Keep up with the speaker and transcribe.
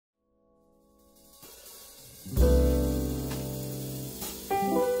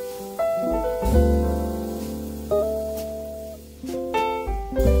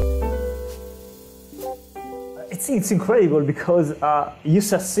it's incredible because you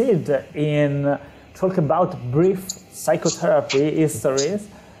succeed in talk about brief psychotherapy histories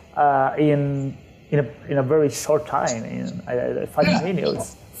in a very short time, in 5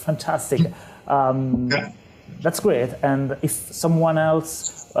 minutes. Fantastic. That's great. And if someone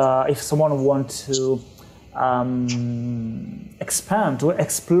else, if someone wants to expand, to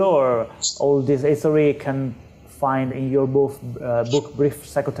explore all this history, can find in your book Brief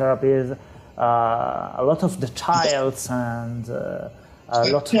Psychotherapies a lot of details and a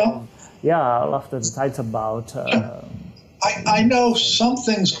lot of the details about. I know some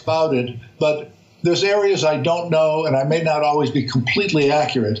things about it, but there's areas I don't know, and I may not always be completely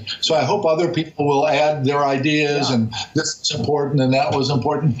accurate. So I hope other people will add their ideas, and this is important and that was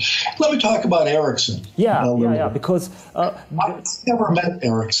important. Let me talk about Erickson. Because I've never met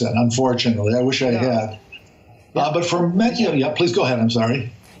Erickson, unfortunately. I wish I had. But for many of you, please go ahead. I'm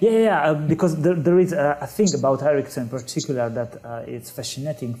sorry. Because there is a thing about Erickson in particular that is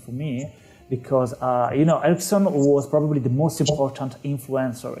fascinating for me. Because, Erickson was probably the most important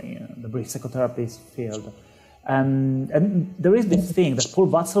influencer in the brief psychotherapy field. And there is this thing that Paul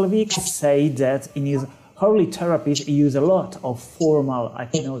Watzlawick said that in his early therapies he used a lot of formal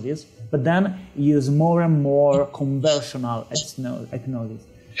hypnosis, but then he used more and more conversational hypnosis.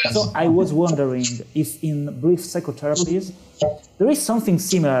 Yes. So I was wondering if in brief psychotherapies there is something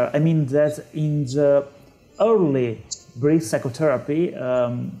similar. I mean that in the early brief psychotherapy,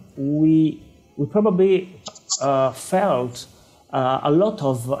 we probably felt a lot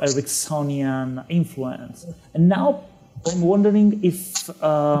of Ericksonian influence, and now I'm wondering if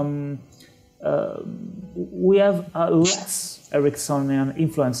we have less Ericksonian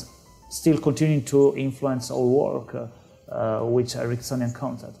influence, still continuing to influence our work with Ericksonian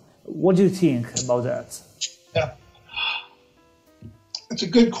content. What do you think about that? Yeah, it's a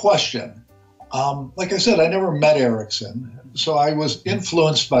good question. Like I said, I never met Erickson, so I was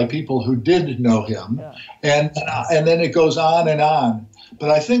influenced by people who did know him, and then it goes on and on.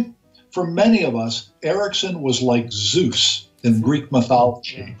 But I think for many of us, Erickson was like Zeus in Greek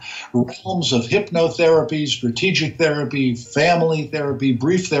mythology. Realms of hypnotherapy, strategic therapy, family therapy,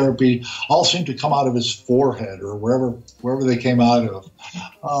 brief therapy, all seem to come out of his forehead or wherever they came out of.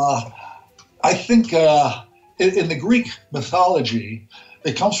 I think in the Greek mythology,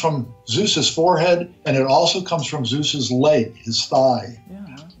 it comes from Zeus's forehead, and it also comes from Zeus's leg, his thigh.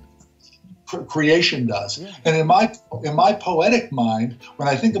 Creation does. And in my poetic mind, when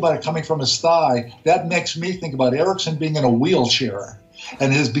I think about it coming from his thigh, that makes me think about Erickson being in a wheelchair.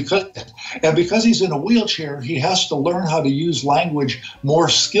 And because he's in a wheelchair, he has to learn how to use language more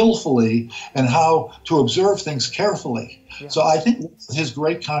skillfully and how to observe things carefully. So I think one of his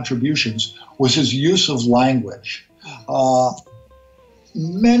great contributions was his use of language.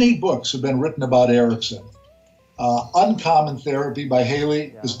 Many books have been written about Erickson. Uncommon Therapy by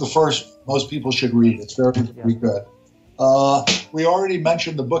Haley is the first most people should read. It's very, very good. We already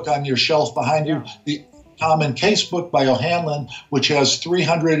mentioned the book on your shelf behind you, the Common Case book by O'Hanlon, which has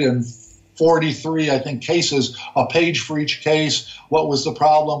 343, I think, cases, a page for each case. What was the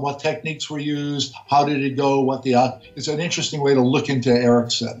problem? What techniques were used? How did it go? It's an interesting way to look into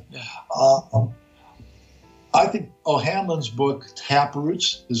Erickson. I think O'Hanlon's book,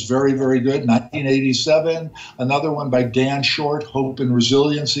 Taproots, is very, very good, 1987. Another one by Dan Short, Hope and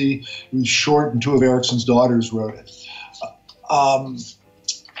Resiliency. It was Short and two of Erickson's daughters wrote it.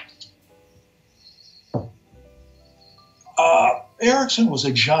 Erickson was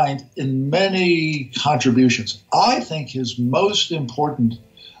a giant in many contributions. I think his most important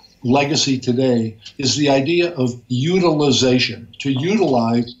legacy today is the idea of utilization, to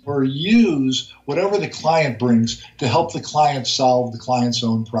utilize or use whatever the client brings to help the client solve the client's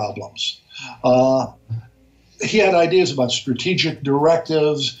own problems. He had ideas about strategic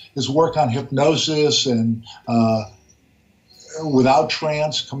directives, his work on hypnosis and without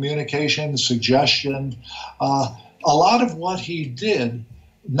trance, communication, suggestion. A lot of what he did,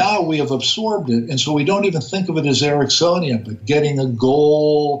 now we have absorbed it, and so we don't even think of it as Ericksonian, but getting a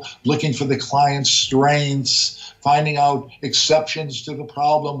goal, looking for the client's strengths, finding out exceptions to the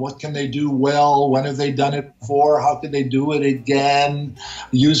problem, what can they do well, when have they done it before, how could they do it again,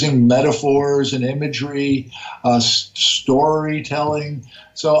 using metaphors and imagery, storytelling.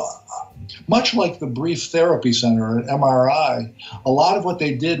 So much like the Brief Therapy Center at MRI, a lot of what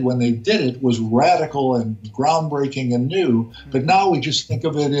they did when they did it was radical and groundbreaking and new, but now we just think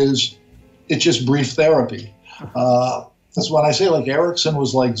of it as it's just brief therapy. That's when I say like Erickson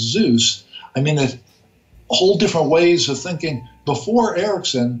was like Zeus. I mean, it whole different ways of thinking. Before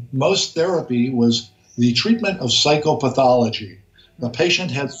Erickson, most therapy was the treatment of psychopathology. The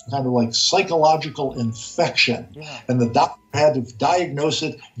patient had kind of like psychological infection, and the doctor had to diagnose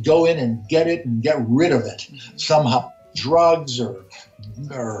it, go in and get it and get rid of it somehow, drugs or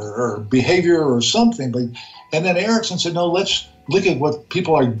behavior or something. And then Erickson said, no, let's look at what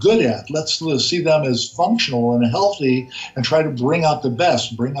people are good at. Let's see them as functional and healthy and try to bring out the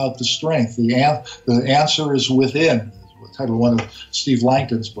best, bring out the strength. The answer is within. The title of one of Steve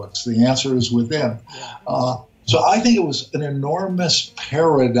Langton's books, The Answer is Within. So I think it was an enormous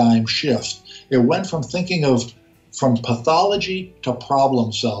paradigm shift. It went from thinking from pathology to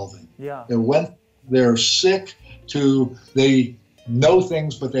problem solving. It went, they're sick, to they know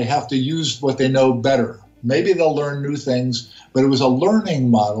things, but they have to use what they know better. Maybe they'll learn new things, but it was a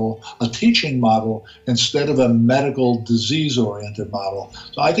learning model, a teaching model, instead of a medical disease-oriented model.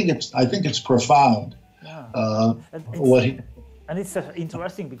 So I think it's profound. And it's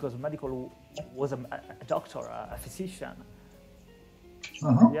interesting because medical was a doctor, a physician.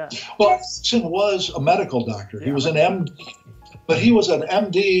 Well, Erickson was a medical doctor. He was an MD, but he was an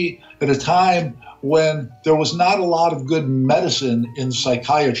MD at a time when there was not a lot of good medicine in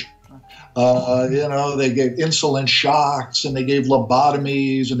psychiatry. They gave insulin shocks and they gave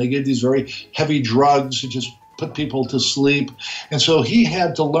lobotomies and they gave these very heavy drugs to just put people to sleep. And so he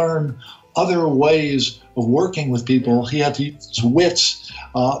had to learn other ways of working with people. He had to use his wits.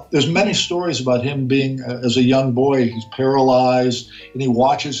 There's many stories about him being, as a young boy, he's paralyzed, and he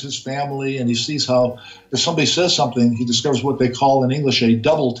watches his family, and he sees how, if somebody says something, he discovers what they call in English a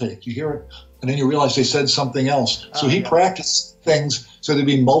double take. You hear it, and then you realize they said something else. So he practiced things so there'd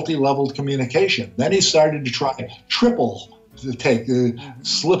be multi-leveled communication. Then he started to try triple the take,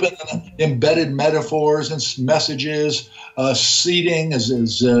 slip in embedded metaphors and messages, seeding, as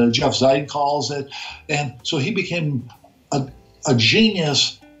Jeff Zeid calls it. And so he became a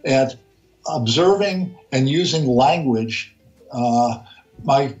genius at observing and using language.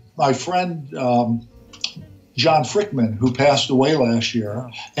 My friend John Frickman, who passed away last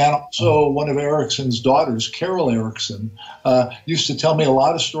year, and also one of Erickson's daughters, Carol Erickson, used to tell me a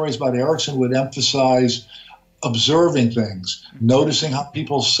lot of stories about Erickson would emphasize observing things, noticing how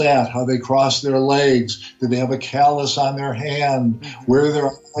people sat, how they crossed their legs, did they have a callus on their hand, where their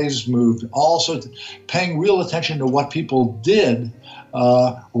eyes moved, also paying real attention to what people did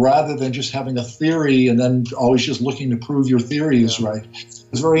rather than just having a theory and then always just looking to prove your theory is right. I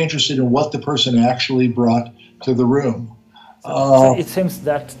was very interested in what the person actually brought to the room. So it seems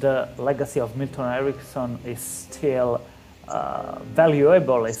that the legacy of Milton Erickson is still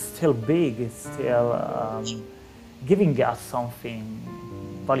valuable, it's still big, it's still giving us something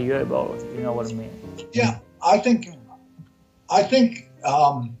valuable, you know what I mean? Yeah, I think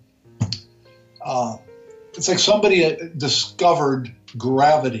it's like somebody discovered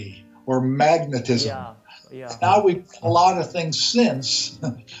gravity or magnetism. Now we've done a lot of things since,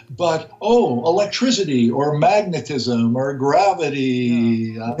 but electricity or magnetism or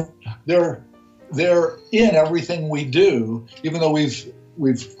gravity, they're in everything we do, even though we've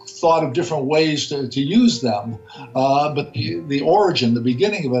thought of different ways to use them. But the origin, the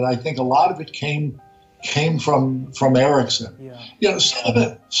beginning of it, I think a lot of it came from Erickson.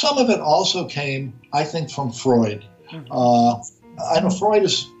 Some of it also came, I think, from Freud. I know Freud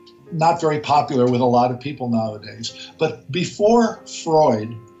is not very popular with a lot of people nowadays, but before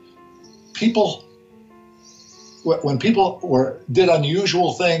Freud, when people did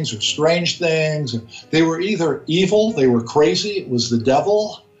unusual things or strange things, they were either evil, they were crazy, it was the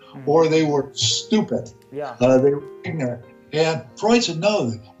devil, or they were stupid. They were ignorant. And Freud said,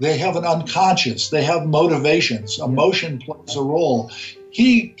 no, they have an unconscious, they have motivations, emotion plays a role.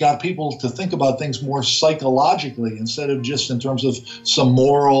 He got people to think about things more psychologically instead of just in terms of some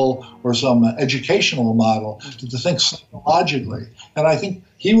moral or some educational model, to think psychologically. And I think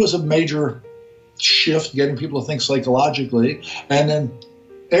he was a major shift, getting people to think psychologically. And then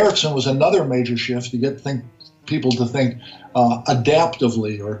Erickson was another major shift to get people to think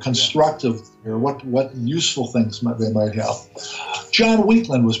adaptively or constructively, or what useful things they might have. John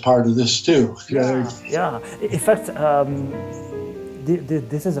Weakland was part of this too. In fact,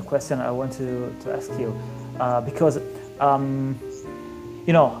 this is a question I want to ask you, because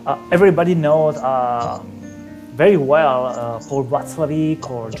everybody knows very well Paul Watzlawick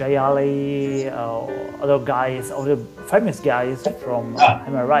or Jay Ali, other guys, other famous guys from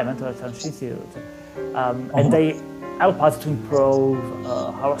MRI, Mental Research Institute, and they help us to improve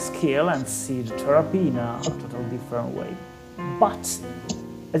our skill and see the therapy in a totally different way. But,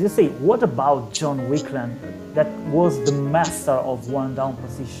 as you say, what about John Weakland, that was the master of one-down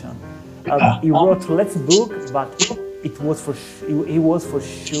position? He wrote Let's book, but he was for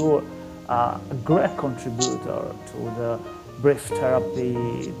sure a great contributor to the brief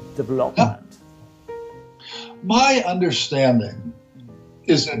therapy development? My understanding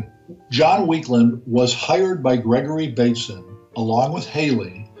is that John Weakland was hired by Gregory Bateson, along with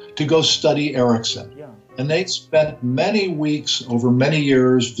Haley, to go study Erickson. Yeah. And they spent many weeks over many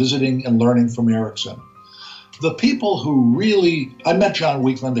years visiting and learning from Erickson. The people who really, I met John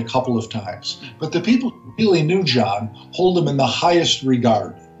Weakland a couple of times, but the people who really knew John hold him in the highest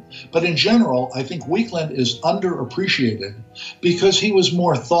regard. But in general, I think Weakland is underappreciated because he was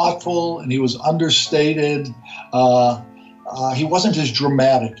more thoughtful and he was understated. He wasn't as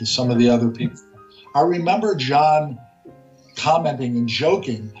dramatic as some of the other people. I remember John commenting and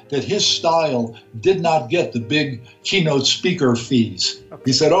joking that his style did not get the big keynote speaker fees. Okay.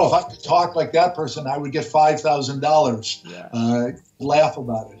 He said, if I could talk like that person, I would get $5,000. Yeah. Laugh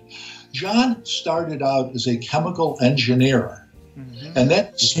about it. John started out as a chemical engineer. Mm-hmm. And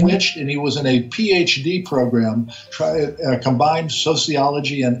then switched, and he was in a PhD program, a combined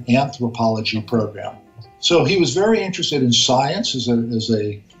sociology and anthropology program. So he was very interested in science as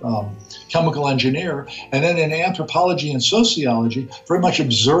a chemical engineer, and then in anthropology and sociology, very much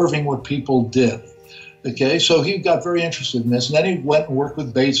observing what people did. Okay, so he got very interested in this, and then he went and worked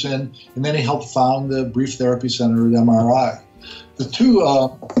with Bateson, and then he helped found the Brief Therapy Center at MRI. The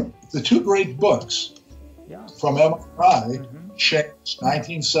two great books from MRI. Changed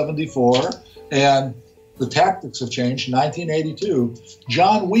 1974, and the tactics have changed 1982.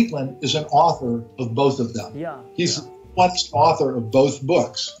 John Weakland is an author of both of them. He's the author of both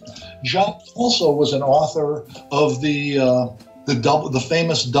books. John also was an author of the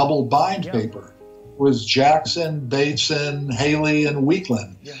famous double bind paper. It was Jackson, Bateson, Haley, and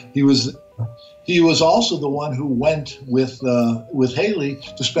Weakland. He was also the one who went with Haley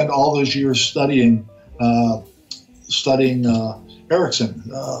to spend all those years studying Erickson.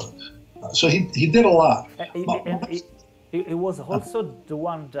 So he did a lot. He was also the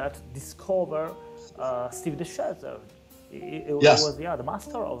one that discovered Steve DeShazer. Yes. Was the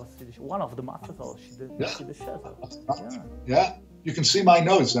master of Steve, one of the masters of Steve DeShazer. Yeah, you can see my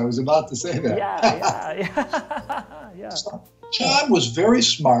notes. I was about to say that. Yeah. So John was very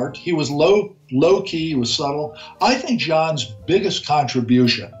smart. He was low key. He was subtle. I think John's biggest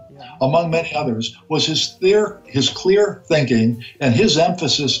contribution, among many others, was his clear thinking and his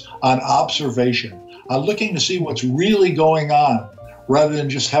emphasis on observation, on looking to see what's really going on, rather than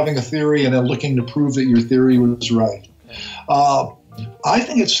just having a theory and then looking to prove that your theory was right. I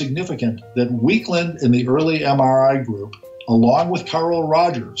think it's significant that Weakland in the early MRI group, along with Carl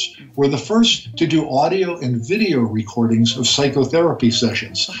Rogers, were the first to do audio and video recordings of psychotherapy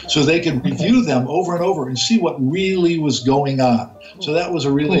sessions so they could review them over and over and see what really was going on. So that was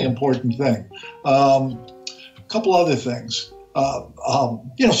a really important thing. A couple other things.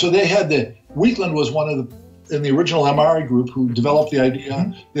 So they had Weakland was one of in the original MRI group who developed the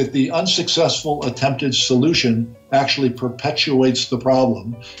idea that the unsuccessful attempted solution actually perpetuates the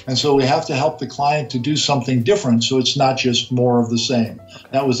problem. And so we have to help the client to do something different so it's not just more of the same.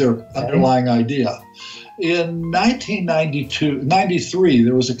 That was their underlying idea. In 1993,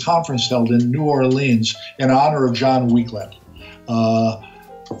 there was a conference held in New Orleans in honor of John Weakland.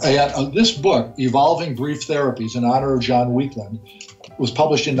 This book, Evolving Brief Therapies in honor of John Weakland, was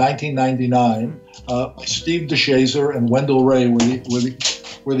published in 1999 by Steve DeShazer and Wendell Ray were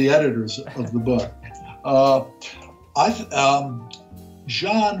the editors of the book.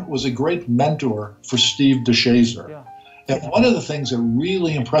 John was a great mentor for Steve DeShazer. And one of the things that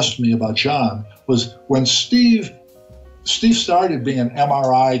really impressed me about John was when Steve started being an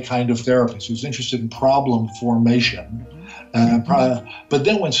MRI kind of therapist. He was interested in problem formation. But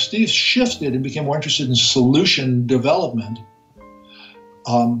then when Steve shifted and became more interested in solution development,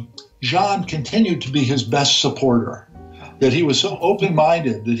 John continued to be his best supporter. That he was so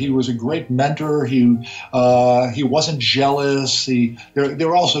open-minded, that he was a great mentor. He wasn't jealous. They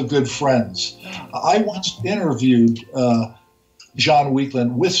were also good friends. I once interviewed John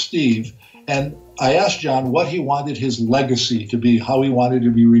Weakland with Steve, and I asked John what he wanted his legacy to be, how he wanted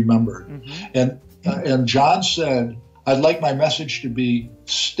to be remembered. And John said, "I'd like my message to be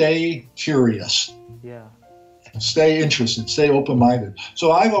stay curious." Stay interested, stay open-minded.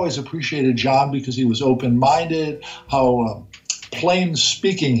 So I've always appreciated John because he was open-minded, how plain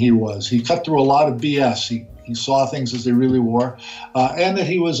speaking he was. He cut through a lot of BS. He saw things as they really were. And that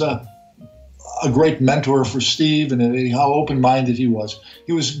he was a great mentor for Steve, and how open-minded he was.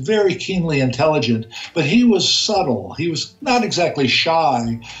 He was very keenly intelligent, but he was subtle. He was not exactly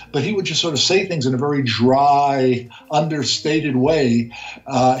shy, but he would just sort of say things in a very dry, understated way.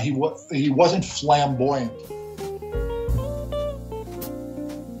 He wasn't flamboyant.